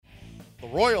The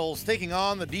Royals taking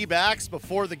on the D-backs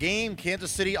before the game.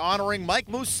 Kansas City honoring Mike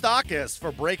Moustakas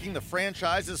for breaking the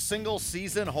franchise's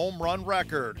single-season home run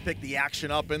record. Pick the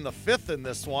action up in the fifth in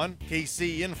this one.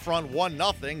 KC in front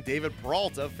 1-0. David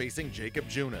Peralta facing Jacob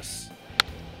Junis.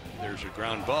 There's a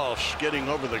ground ball skidding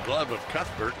over the glove of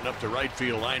Cuthbert, and up the right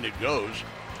field line it goes.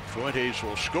 Fuentes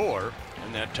will score,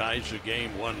 and that ties the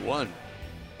game 1-1.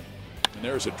 And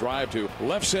there's a drive to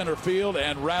left center field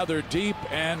and rather deep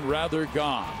and rather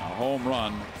gone. A home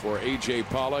run for A.J.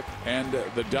 Pollock, and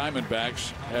the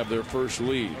Diamondbacks have their first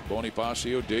lead.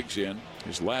 Bonifacio digs in.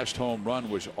 His last home run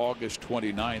was August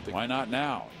 29th. Why not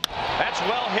now? That's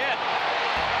well hit.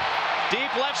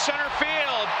 Deep left center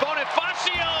field.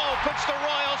 Bonifacio puts the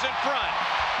Royals in front.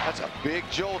 That's a big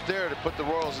jolt there to put the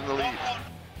Royals in the lead.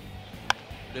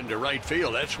 Into right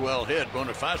field, that's well hit.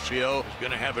 Bonifacio is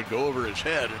going to have it go over his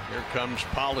head. Here comes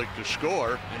Pollock to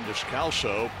score, and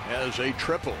Descalso has a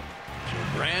triple.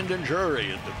 So Brandon Drury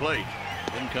at the plate.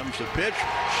 In comes the pitch.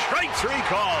 Strike three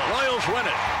call. Royals win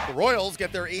it. The Royals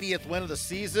get their 80th win of the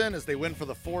season as they win for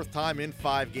the fourth time in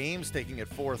 5 games, taking it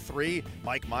 4-3.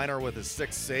 Mike Minor with his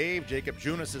 6th save. Jacob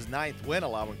Junis his 9th win,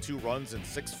 allowing 2 runs in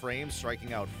 6 frames,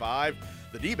 striking out 5.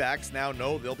 The D-backs now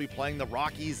know they'll be playing the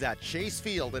Rockies at Chase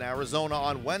Field in Arizona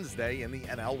on Wednesday in the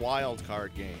NL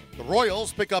wildcard game. The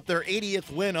Royals pick up their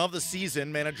 80th win of the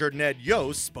season. Manager Ned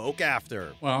Yost spoke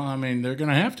after. Well, I mean, they're going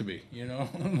to have to be. You know,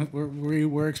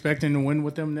 we're expecting to win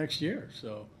with them next year.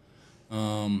 So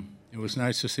it was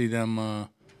nice to see them,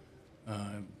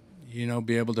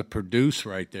 be able to produce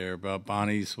right there. But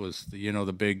Bonnie's was,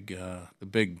 the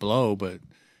big blow, but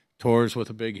Torres with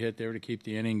a big hit there to keep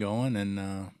the inning going,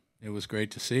 and it was great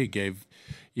to see. It gave,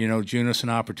 Junis an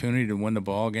opportunity to win the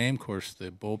ball game. Of course, the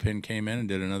bullpen came in and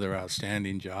did another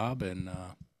outstanding job, and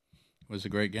it was a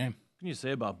great game. What can you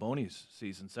say about Boney's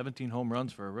season? 17 home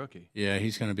runs for a rookie. Yeah,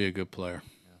 he's going to be a good player.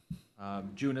 Yeah.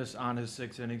 Junis on his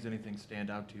 6 innings, anything stand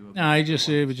out to you? No, it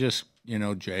was just,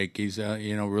 Jake. He's a,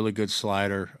 really good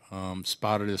slider,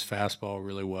 spotted his fastball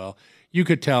really well. You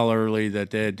could tell early that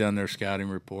they had done their scouting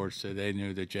reports, that they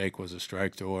knew that Jake was a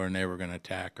strike thrower and they were going to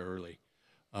attack early.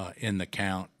 In the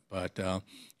count, but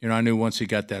I knew once he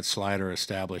got that slider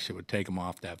established, it would take him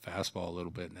off that fastball a little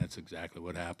bit, and that's exactly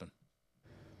what happened.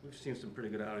 We've seen some pretty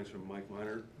good outings from Mike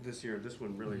Minor this year. This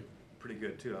one really pretty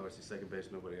good too. Obviously, second base,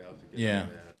 nobody out. Yeah.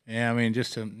 I mean,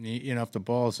 just to, if the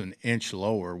ball's an inch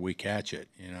lower, we catch it.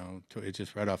 It's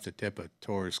just right off the tip of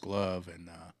Torres' glove, and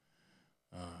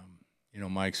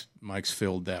Mike's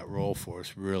filled that role for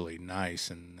us really nice,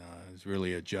 and has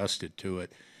really adjusted to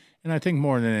it. And I think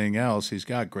more than anything else, he's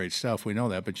got great stuff. We know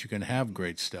that, but you can have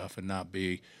great stuff and not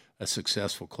be a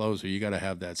successful closer. You got to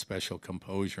have that special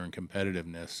composure and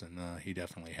competitiveness, and he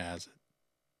definitely has it.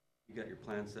 You got your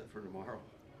plan set for tomorrow?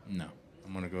 No,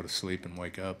 I'm going to go to sleep and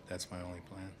wake up. That's my only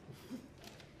plan.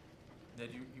 Ned,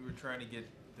 you were trying to get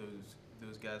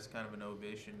those guys kind of an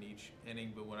ovation each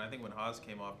inning, but when Haas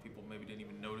came off, people maybe didn't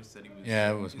even notice that he was.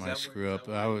 Yeah, it was my screw up.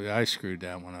 I screwed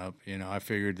that one up. I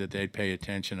figured that they'd pay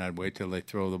attention. I'd wait till they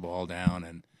throw the ball down,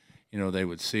 and they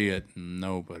would see it. And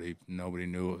nobody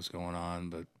knew what was going on.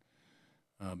 But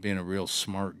being a real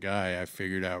smart guy, I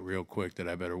figured out real quick that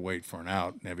I better wait for an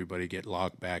out and everybody get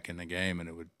locked back in the game, and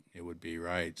it would be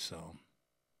right. So,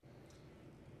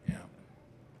 yeah.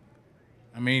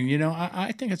 I mean,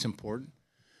 I think it's important.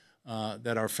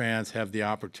 That our fans have the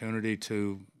opportunity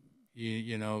to,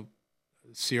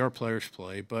 see our players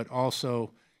play, but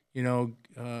also,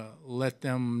 let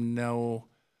them know,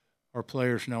 our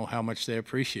players know how much they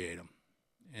appreciate them.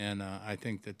 And I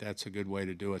think that that's a good way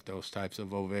to do it, those types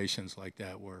of ovations like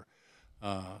that where,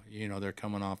 they're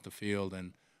coming off the field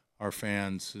and our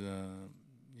fans,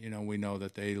 we know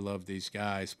that they love these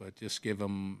guys, but just give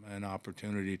them an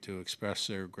opportunity to express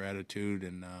their gratitude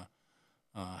and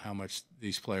how much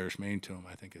these players mean to him,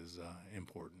 I think, is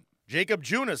important. Jacob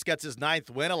Junis gets his 9th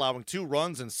win, allowing 2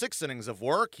 runs in 6 innings of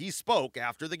work. He spoke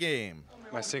after the game.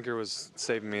 My sinker was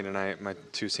saving me tonight, my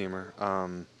 2-seamer.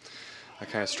 I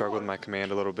kind of struggled with my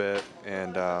command a little bit,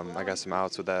 and I got some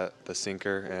outs with the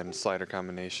sinker and slider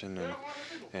combination,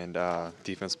 and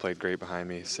defense played great behind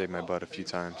me, saved my butt a few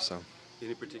times. So.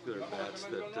 Any particular bats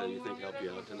that you think helped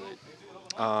you out tonight?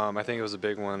 I think it was a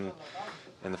big one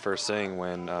in the first inning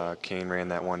when Kane ran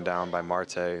that one down by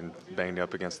Marte and banged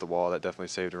up against the wall. That definitely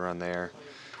saved a run there.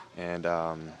 And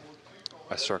I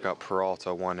struck out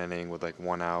Peralta 1 inning with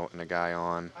 1 out and a guy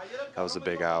on. That was a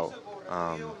big out.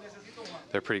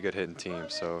 They're a pretty good hitting team,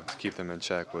 so to keep them in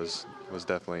check was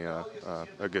definitely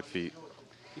a good feat.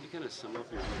 Can you kind of sum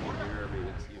up your rookie year? I mean,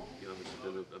 you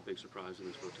been a big surprise in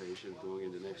this rotation. Going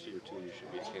into next year, too, you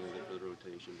should be a candidate for the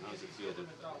rotation. How does it feel to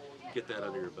get that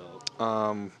under your belt?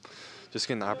 Just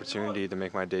getting the opportunity to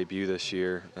make my debut this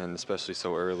year, and especially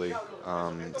so early.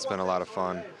 It's been a lot of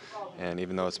fun, and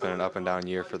even though it's been an up and down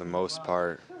year for the most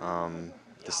part,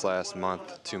 this last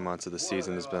month, 2 months of the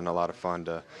season has been a lot of fun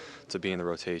to be in the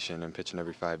rotation and pitching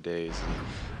every 5 days,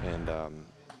 and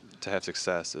to have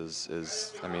success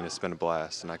is I mean, it's been a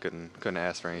blast, and I couldn't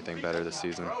ask for anything better this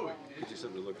season. Gives you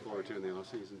something to look forward to in the off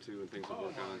season too, and things will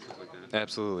work out and stuff like that.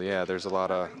 Absolutely, yeah. There's a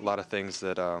lot of things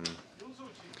that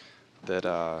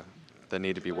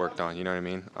need to be worked on. You know what I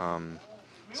mean?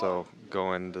 So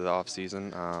go into the off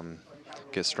season,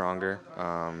 get stronger,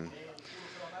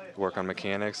 work on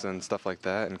mechanics and stuff like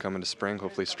that, and come into spring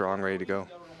hopefully strong, ready to go.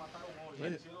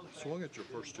 They swung at your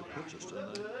first 2 pitches,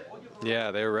 didn't they? Yeah,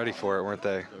 they were ready for it, weren't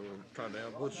they? They were trying to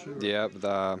ambush you? Yeah,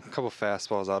 a couple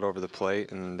fastballs out over the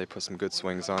plate, and they put some good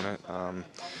swings on it.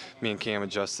 Me and Cam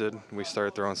adjusted. We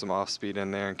started throwing some off speed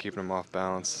in there and keeping them off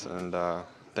balance, and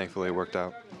thankfully it worked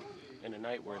out. And a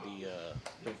night where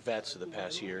the vets of the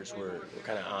past years were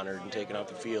kind of honored and taken off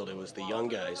the field, it was the young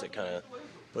guys that kind of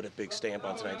put a big stamp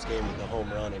on tonight's game with the home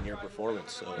run and your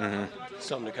performance. So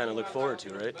something to kind of look forward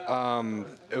to, right?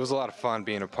 It was a lot of fun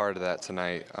being a part of that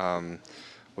tonight,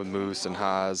 with Moose and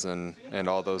Haas and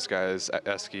all those guys,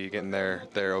 Esky getting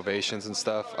their ovations and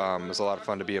stuff. It was a lot of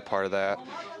fun to be a part of that,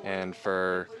 and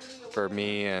for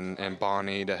me and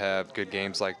Bonnie to have good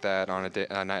games like that on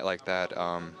a night like that,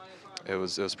 it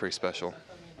was pretty special.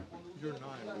 Your 9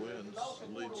 wins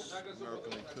leads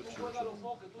American League pitchers in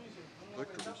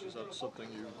victories. Is that something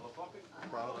you're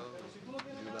proud of?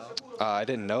 You know? I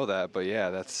didn't know that, but yeah,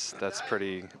 that's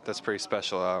pretty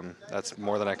special. That's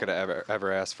more than I could have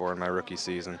ever asked for in my rookie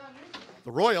season.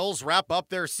 The Royals wrap up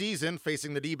their season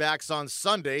facing the D-backs on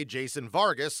Sunday. Jason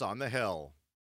Vargas on the hill.